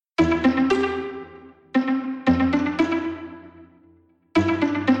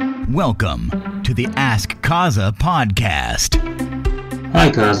Welcome to the Ask CAZA podcast.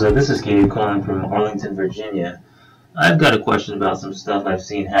 Hi CAZA, this is Gabe calling from Arlington, Virginia. I've got a question about some stuff I've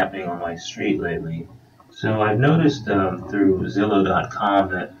seen happening on my street lately. So I've noticed through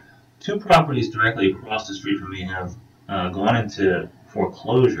Zillow.com that two properties directly across the street from me have gone into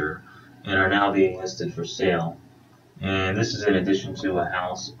foreclosure and are now being listed for sale. And this is in addition to a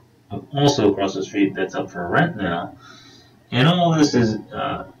house also across the street that's up for rent now. And all this is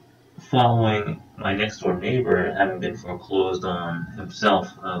following my next door neighbor having been foreclosed on himself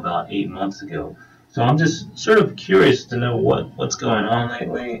about 8 months ago. So I'm just sort of curious to know what's going on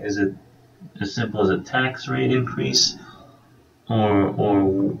lately. Is it as simple as a tax rate increase,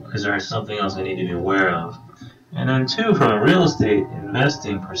 or is there something else I need to be aware of? And then two, from a real estate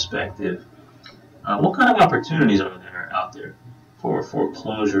investing perspective, what kind of opportunities are there out there for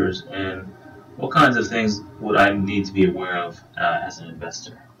foreclosures, and what kinds of things would I need to be aware of as an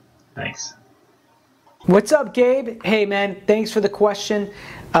investor? Thanks. What's up, Gabe? Hey, man, thanks for the question.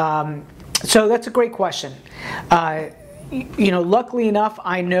 So that's a great question. Luckily enough,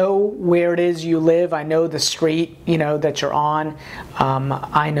 I know where it is you live. I know the street, that you're on.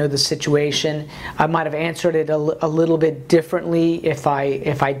 I know the situation. I might have answered it a little bit differently if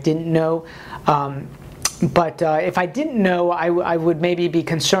I didn't know. But if I didn't know, I would maybe be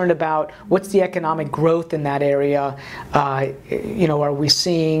concerned about what's the economic growth in that area. Are we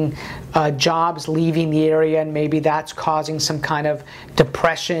seeing jobs leaving the area, and maybe that's causing some kind of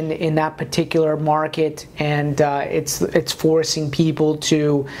depression in that particular market, and it's forcing people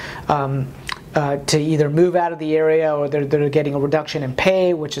to either move out of the area, or they're getting a reduction in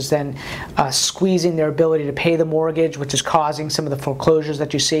pay, which is then squeezing their ability to pay the mortgage, which is causing some of the foreclosures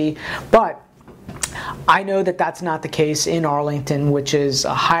that you see. But I know that that's not the case in Arlington, which is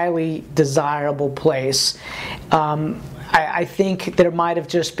a highly desirable place. I think there might have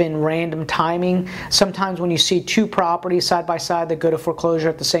just been random timing. Sometimes when you see two properties side by side that go to foreclosure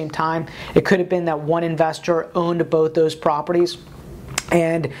at the same time, it could have been that one investor owned both those properties,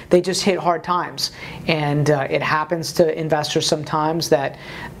 and they just hit hard times. And it happens to investors sometimes that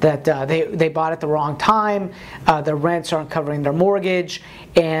they bought at the wrong time. The rents aren't covering their mortgage,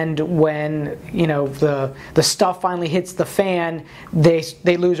 and when the stuff finally hits the fan,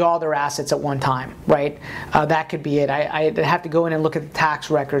 they lose all their assets at one time, right? That could be it. I'd have to go in and look at the tax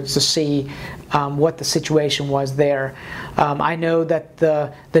records to see what the situation was there. I know that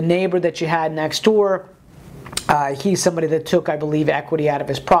the neighbor that you had next door, he's somebody that took, I believe, equity out of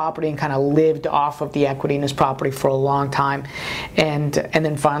his property and kind of lived off of the equity in his property for a long time, and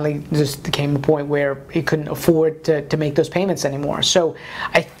then finally just came a point where he couldn't afford to make those payments anymore. So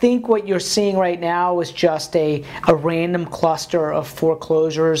I think what you're seeing right now is just a random cluster of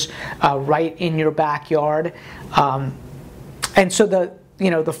foreclosures right in your backyard. And so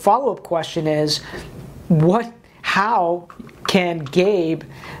the follow-up question is, how can Gabe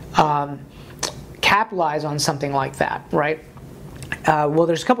capitalize on something like that, right? Well,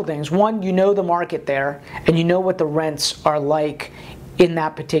 there's a couple things. One, you know the market there, and you know what the rents are like in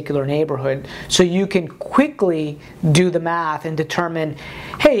that particular neighborhood. So you can quickly do the math and determine,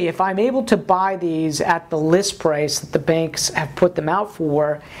 hey, if I'm able to buy these at the list price that the banks have put them out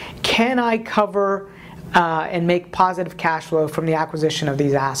for, can I cover and make positive cash flow from the acquisition of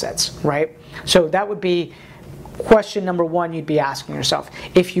these assets, right? So that would be question number one you'd be asking yourself.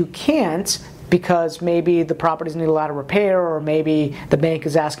 If you can't, because maybe the properties need a lot of repair, or maybe the bank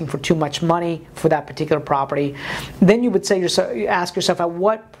is asking for too much money for that particular property, then you would ask yourself, at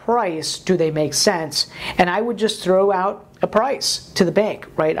what price do they make sense? And I would just throw out a price to the bank,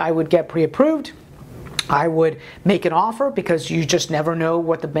 right? I would get pre-approved. I would make an offer, because you just never know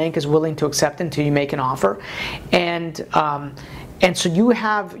what the bank is willing to accept until you make an offer. And so you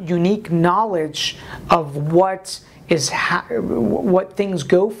have unique knowledge of what things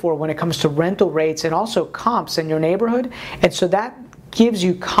go for when it comes to rental rates and also comps in your neighborhood. And so that gives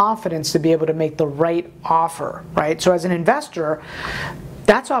you confidence to be able to make the right offer, right? So as an investor,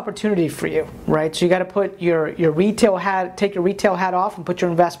 that's opportunity for you, right? So you got to put your retail hat, take your retail hat off and put your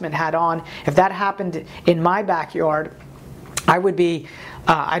investment hat on. If that happened in my backyard, I'd be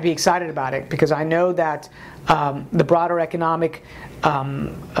excited about it, because I know that the broader economic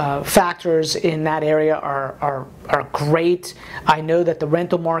factors in that area are great. I know that the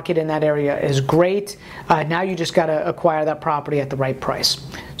rental market in that area is great. Now you just got to acquire that property at the right price.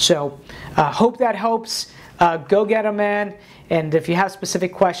 So hope that helps. Go get them, man. And if you have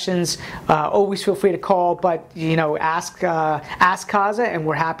specific questions, always feel free to call. But ask CAZA, and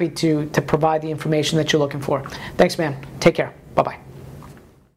we're happy to provide the information that you're looking for. Thanks, man. Take care. Bye-bye.